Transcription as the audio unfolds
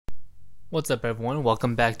What's up, everyone?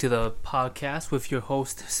 Welcome back to the podcast with your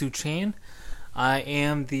host, Sue Chan. I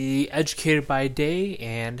am the educator by day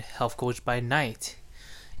and health coach by night.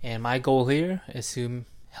 And my goal here is to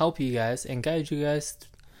help you guys and guide you guys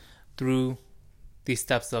through these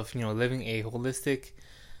steps of, living a holistic,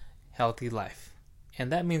 healthy life.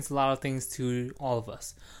 And that means a lot of things to all of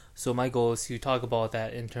us. So my goal is to talk about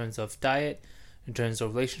that in terms of diet, in terms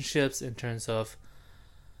of relationships, in terms of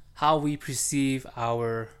how we perceive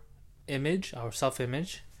our image, our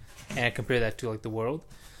self-image, and compare that to the world,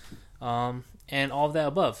 and all of that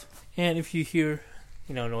above. And if you hear,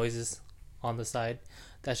 noises on the side,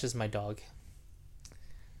 that's just my dog.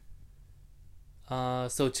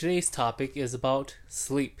 So today's topic is about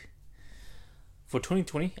sleep. For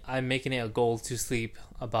 2020, I'm making it a goal to sleep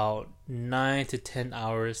about 9 to 10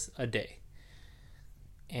 hours a day.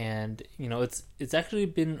 And, it's actually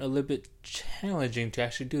been a little bit challenging to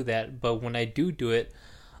actually do that, but when I do it,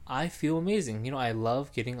 I feel amazing. I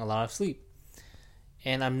love getting a lot of sleep.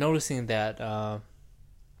 And I'm noticing that,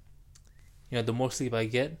 the more sleep I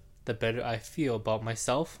get, the better I feel about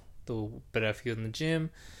myself, the better I feel in the gym.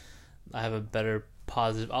 I have a better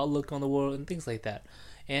positive outlook on the world and things like that.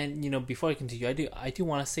 And, before I continue, I do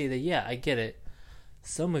want to say that, yeah, I get it.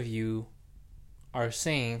 Some of you are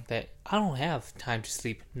saying that I don't have time to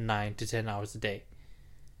sleep 9 to 10 hours a day.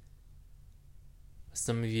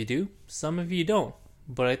 Some of you do, some of you don't.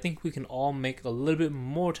 But I think we can all make a little bit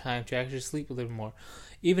more time to actually sleep a little more,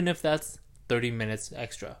 even if that's 30 minutes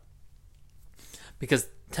extra. Because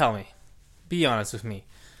tell me, be honest with me,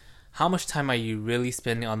 how much time are you really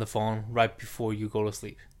spending on the phone right before you go to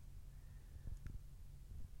sleep?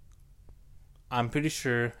 I'm pretty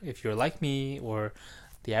sure if you're like me or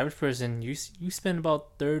the average person, you spend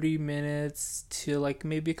about 30 minutes to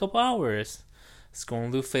maybe a couple hours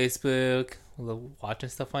scrolling through Facebook, watching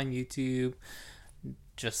stuff on YouTube,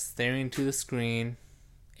 just staring into the screen.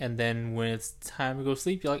 And then when it's time to go to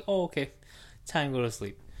sleep, you're like, oh, okay, time to go to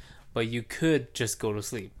sleep. But you could just go to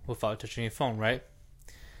sleep without touching your phone, right?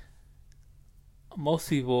 Most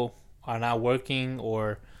people are not working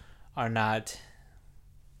or are not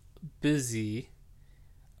busy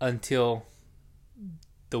until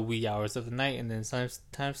the wee hours of the night, and then sometimes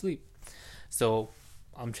time to sleep. So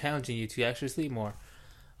I'm challenging you to actually sleep more.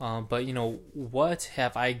 But what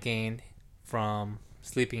have I gained from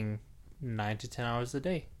sleeping 9 to 10 hours a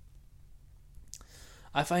day?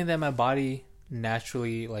 I find that my body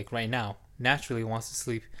naturally, right now, wants to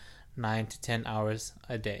sleep 9 to 10 hours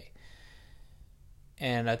a day.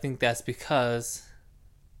 And I think that's because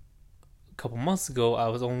a couple months ago, I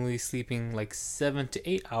was only sleeping 7 to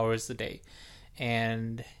 8 hours a day.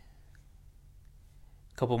 And a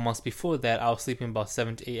couple months before that, I was sleeping about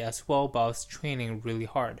 7 to 8 as well, but I was training really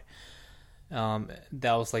hard.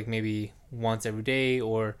 That was maybe once every day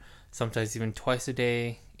or sometimes even twice a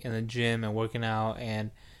day in the gym and working out.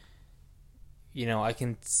 And, I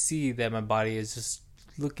can see that my body is just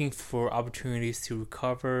looking for opportunities to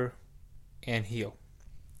recover and heal.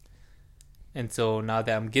 And so now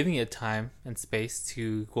that I'm giving it time and space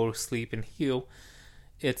to go to sleep and heal,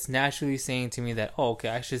 it's naturally saying to me that, oh, okay,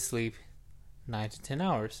 I should sleep 9 to 10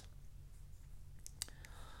 hours.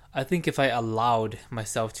 I think if I allowed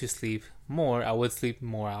myself to sleep more, I would sleep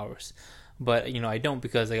more hours. But, I don't,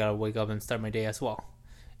 because I gotta wake up and start my day as well.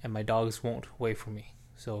 And my dogs won't wait for me.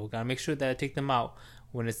 So, gotta make sure that I take them out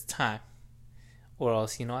when it's time. Or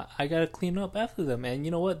else, I gotta clean up after them. And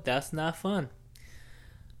you know what? That's not fun.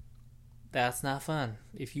 That's not fun.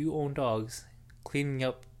 If you own dogs, cleaning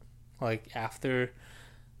up, after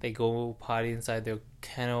they go potty inside their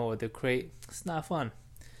kennel or their crate, it's not fun.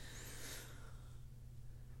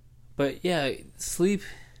 But yeah, sleep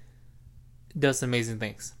does amazing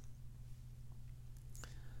things.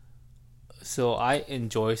 So I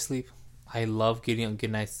enjoy sleep. I love getting a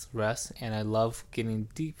good night's rest, and I love getting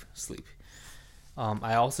deep sleep.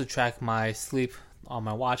 I also track my sleep on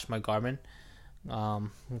my watch, my Garmin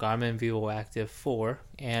Vivo Active 4,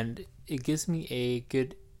 and it gives me a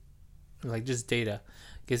good, just data.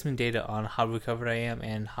 It gives me data on how recovered I am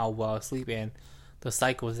and how well I sleep and the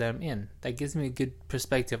cycles that I'm in. That gives me a good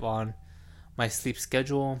perspective on my sleep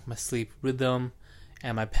schedule, my sleep rhythm,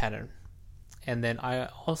 and my pattern. And then I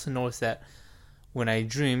also notice that when I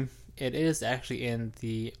dream, it is actually in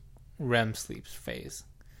the REM sleep phase.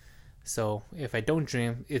 So if I don't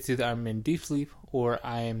dream, it's either I'm in deep sleep or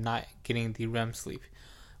I am not getting the REM sleep,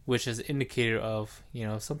 which is an indicator of,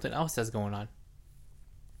 something else that's going on.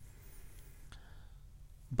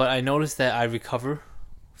 But I notice that I recover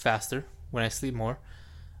faster when I sleep more.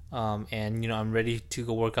 And I'm ready to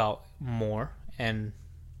go work out more, and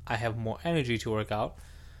I have more energy to work out.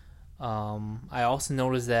 I also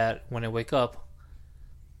notice that when I wake up,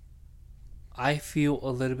 I feel a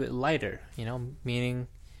little bit lighter, meaning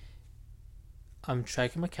I'm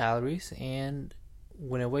tracking my calories, and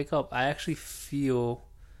when I wake up, I actually feel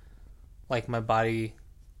like my body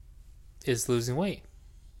is losing weight.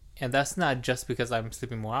 And that's not just because I'm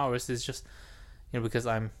sleeping more hours, it's just, because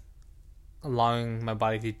I'm allowing my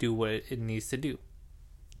body to do what it needs to do.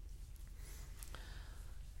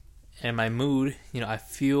 And my mood, I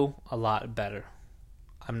feel a lot better.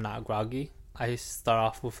 I'm not groggy. I start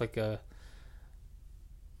off with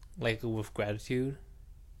with gratitude.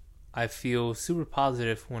 I feel super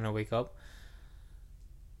positive when I wake up.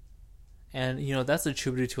 And, that's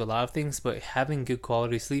attributed to a lot of things, but having good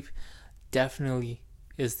quality sleep definitely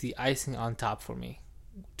is the icing on top for me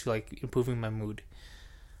to improving my mood.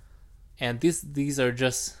 And these are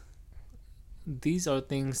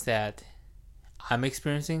things that I'm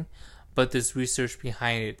experiencing, but there's research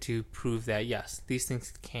behind it to prove that yes, these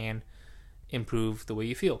things can improve the way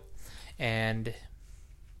you feel. And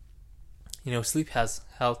sleep has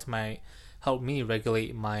helped me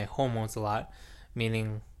regulate my hormones a lot,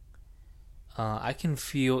 meaning I can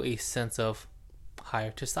feel a sense of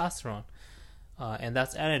higher testosterone. And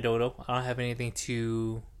that's anecdotal. I don't have anything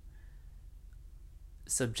to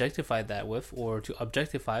subjectify that with or to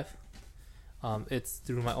objectify. It's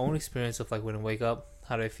through my own experience of when I wake up,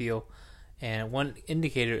 how do I feel? And one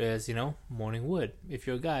indicator is, morning wood. If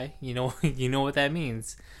you're a guy, you know what that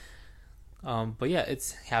means. But yeah,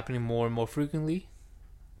 it's happening more and more frequently,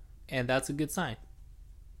 and that's a good sign.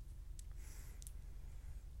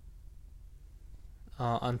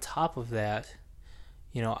 On top of that,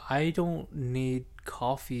 I don't need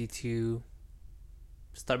coffee to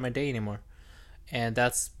start my day anymore, and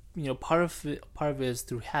that's part of it is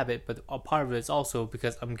through habit, but a part of it is also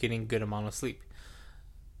because I'm getting good amount of sleep.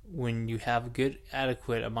 When you have good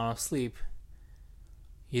adequate amount of sleep,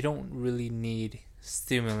 you don't really need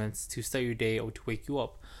stimulants to start your day or to wake you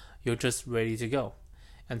up. You're just ready to go.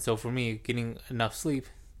 And so for me, getting enough sleep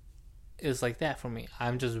is like that for me.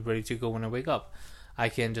 I'm just ready to go when I wake up. I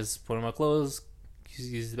can just put on my clothes,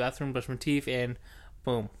 use the bathroom, brush my teeth, and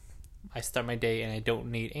boom, I start my day and I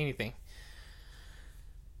don't need anything.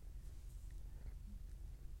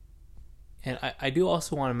 And I do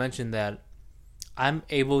also want to mention that I'm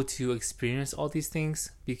able to experience all these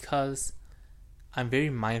things because I'm very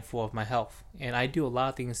mindful of my health. And I do a lot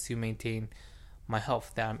of things to maintain my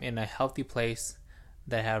health, that I'm in a healthy place,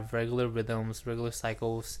 that I have regular rhythms, regular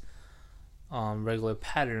cycles, regular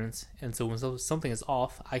patterns. And so when something is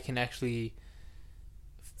off, I can actually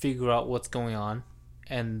figure out what's going on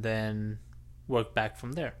and then work back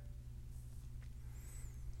from there.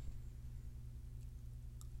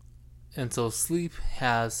 And so sleep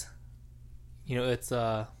has, it's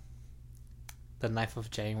the 9th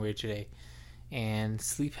of January today, and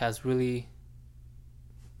sleep has really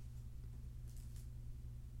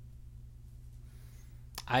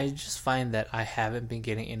I just find that I haven't been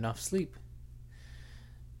getting enough sleep.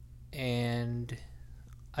 And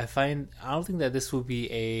I don't think that this will be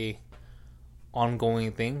a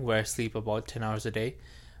ongoing thing where I sleep about 10 hours a day,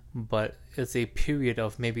 but it's a period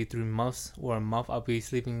of maybe 3 months or a month. I'll be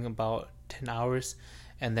sleeping about 10 hours,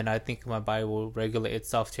 and then I think my body will regulate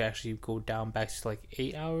itself to actually go down back to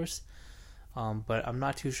 8 hours. But I'm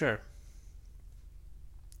not too sure.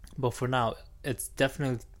 But for now, it's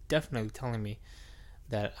definitely telling me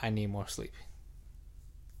that I need more sleep.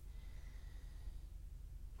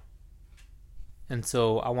 And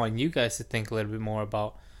so I want you guys to think a little bit more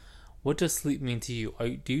about, what does sleep mean to you?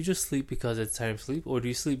 Do you just sleep because it's time to sleep, or do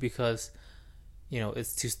you sleep because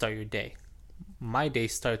it's to start your day? My day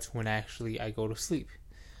starts when I go to sleep,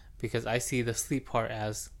 because I see the sleep part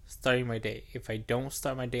as starting my day. If I don't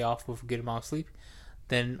start my day off with a good amount of sleep,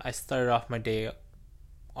 then I started off my day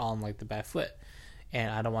on the bad foot,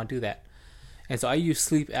 and I don't want to do that. And so I use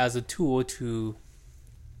sleep as a tool to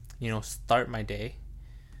start my day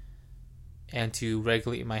and to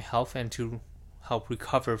regulate my health and to help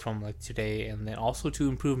recover from today, and then also to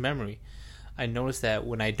improve memory. I notice that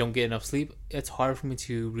when I don't get enough sleep, it's hard for me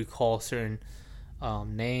to recall certain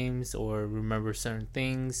names or remember certain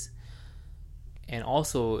things, and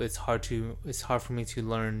also it's hard for me to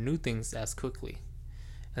learn new things as quickly.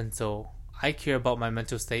 And so I care about my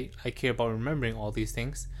mental state. I care about remembering all these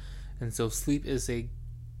things, and so sleep is a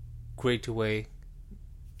great way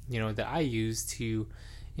that I use to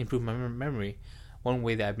improve my memory. One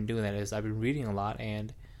way that I've been doing that is I've been reading a lot,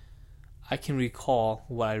 and I can recall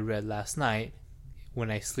what I read last night when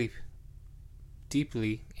I sleep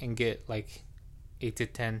deeply and get 8 to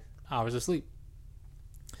 10 hours of sleep.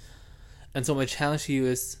 And so my challenge to you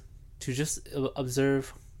is to just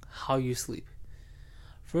observe how you sleep.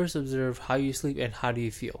 First, observe how you sleep and how do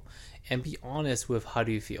you feel. And be honest with how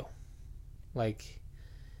do you feel. Like,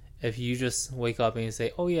 if you just wake up and you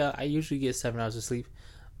say, oh yeah, I usually get 7 hours of sleep,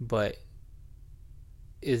 but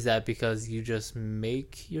is that because you just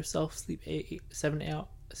make yourself sleep 7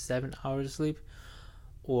 hours of sleep?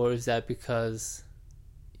 Or is that because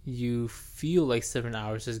you feel like 7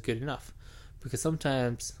 hours is good enough? Because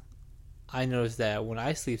sometimes I notice that when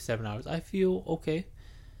I sleep 7 hours, I feel okay.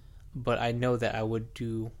 But I know that I would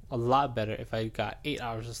do a lot better if I got 8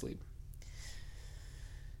 hours of sleep.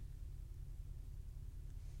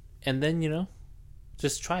 And then,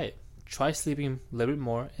 just try it. Try sleeping a little bit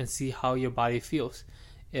more and see how your body feels.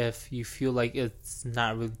 If you feel like it's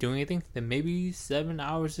not really doing anything, then maybe 7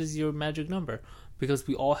 hours is your magic number. Because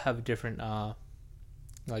we all have a different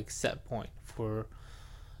set point for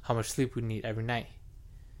how much sleep we need every night.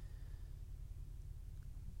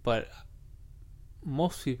 But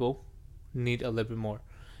most people need a little bit more.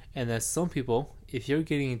 And then some people, if you're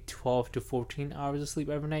getting 12 to 14 hours of sleep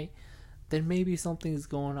every night, then maybe something's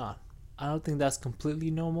going on. I don't think that's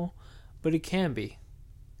completely normal, but it can be.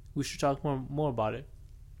 We should talk more about it.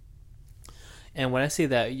 And when I say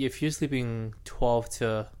that, if you're sleeping 12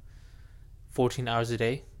 to 14 hours a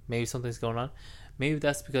day, maybe something's going on. Maybe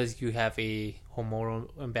that's because you have a hormonal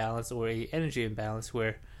imbalance or a energy imbalance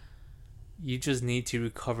where you just need to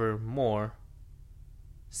recover more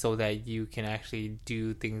so that you can actually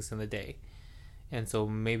do things in the day. And so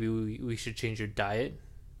maybe we should change your diet.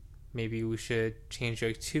 Maybe we should change your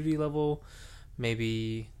activity level.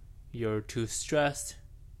 Maybe you're too stressed.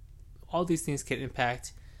 All these things can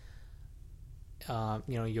impact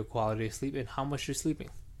your quality of sleep and how much you're sleeping.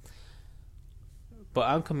 But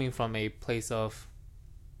I'm coming from a place of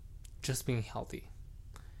just being healthy.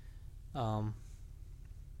 And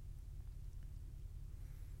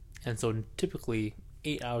so typically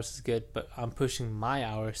 8 hours is good, but I'm pushing my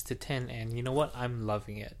hours to 10, and you know what? I'm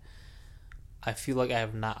loving it. I feel like I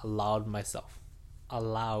have not allowed myself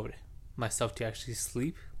to actually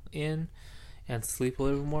sleep in and sleep a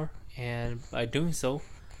little more, and by doing so,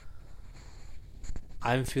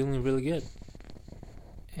 I'm feeling really good.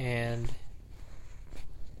 And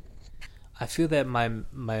I feel that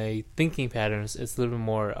my thinking patterns is a little bit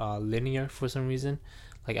more linear for some reason.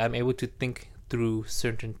 Like, I'm able to think through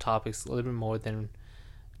certain topics a little bit more than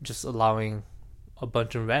just allowing a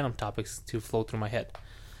bunch of random topics to flow through my head.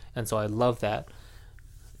 And so I love that.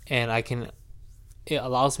 And it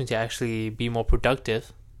allows me to actually be more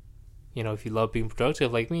productive. If you love being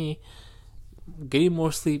productive like me, getting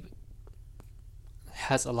more sleep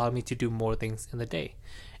has allowed me to do more things in the day.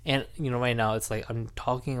 And, right now it's like I'm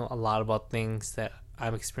talking a lot about things that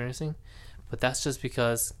I'm experiencing, but that's just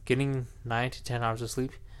because getting 9 to 10 hours of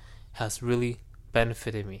sleep has really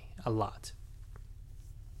benefited me a lot.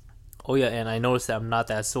 Oh yeah, and I noticed that I'm not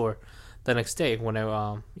that sore the next day when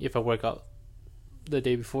if I work out the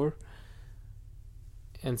day before.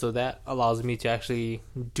 And so that allows me to actually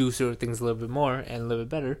do certain things a little bit more and a little bit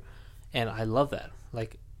better. And I love that.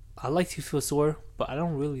 Like, I like to feel sore, but I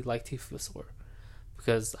don't really like to feel sore.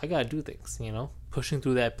 Because I gotta do things, Pushing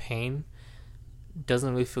through that pain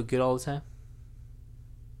doesn't really feel good all the time.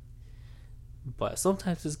 But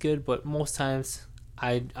sometimes it's good, but most times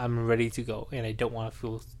I'm ready to go and I don't want to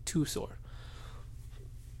feel too sore.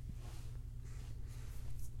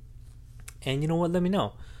 And you know what? Let me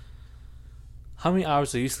know. How many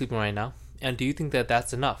hours are you sleeping right now? And do you think that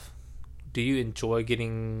that's enough? Do you enjoy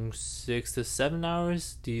getting 6 to 7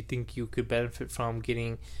 hours? Do you think you could benefit from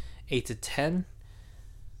getting 8 to 10?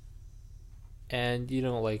 And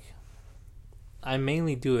I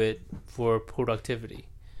mainly do it for productivity.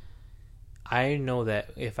 I know that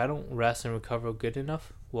if I don't rest and recover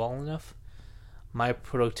well enough, my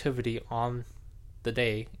productivity on the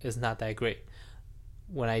day is not that great.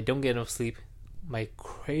 When I don't get enough sleep, my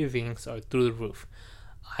cravings are through the roof.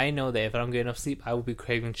 I know that if I don't get enough sleep, I will be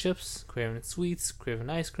craving chips, craving sweets, craving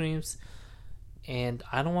ice creams, and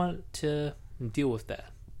I don't want to deal with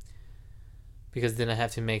that. Because then I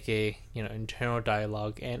have to make a internal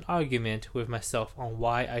dialogue and argument with myself on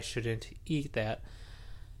why I shouldn't eat that.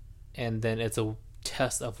 And then it's a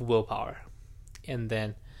test of willpower. And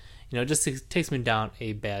then, it just takes me down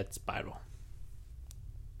a bad spiral.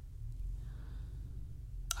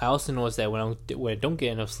 I also notice that when I don't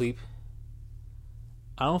get enough sleep,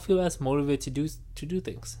 I don't feel as motivated to do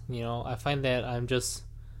things. I find that I'm just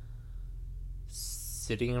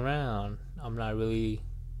sitting around. I'm not really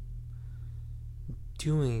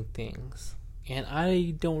doing things, and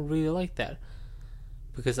I don't really like that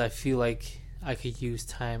because I feel like I could use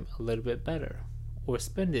time a little bit better or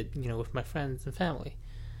spend it with my friends and family.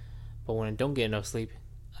 But when I don't get enough sleep,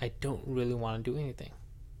 I don't really want to do anything.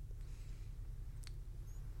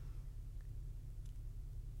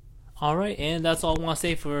 All right, and that's all I want to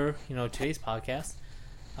say for today's podcast.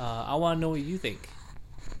 I want to know what you think.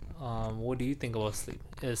 What do you think about sleep?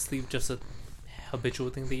 Is sleep just a habitual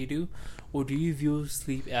thing that you do, or do you view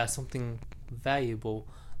sleep as something valuable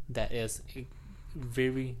that is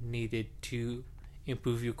very needed to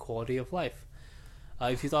improve your quality of life?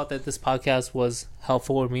 If you thought that this podcast was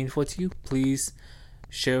helpful or meaningful to you, please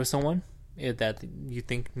share with someone that you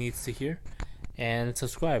think needs to hear, and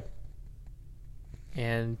subscribe.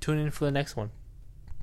 And tune in for the next one.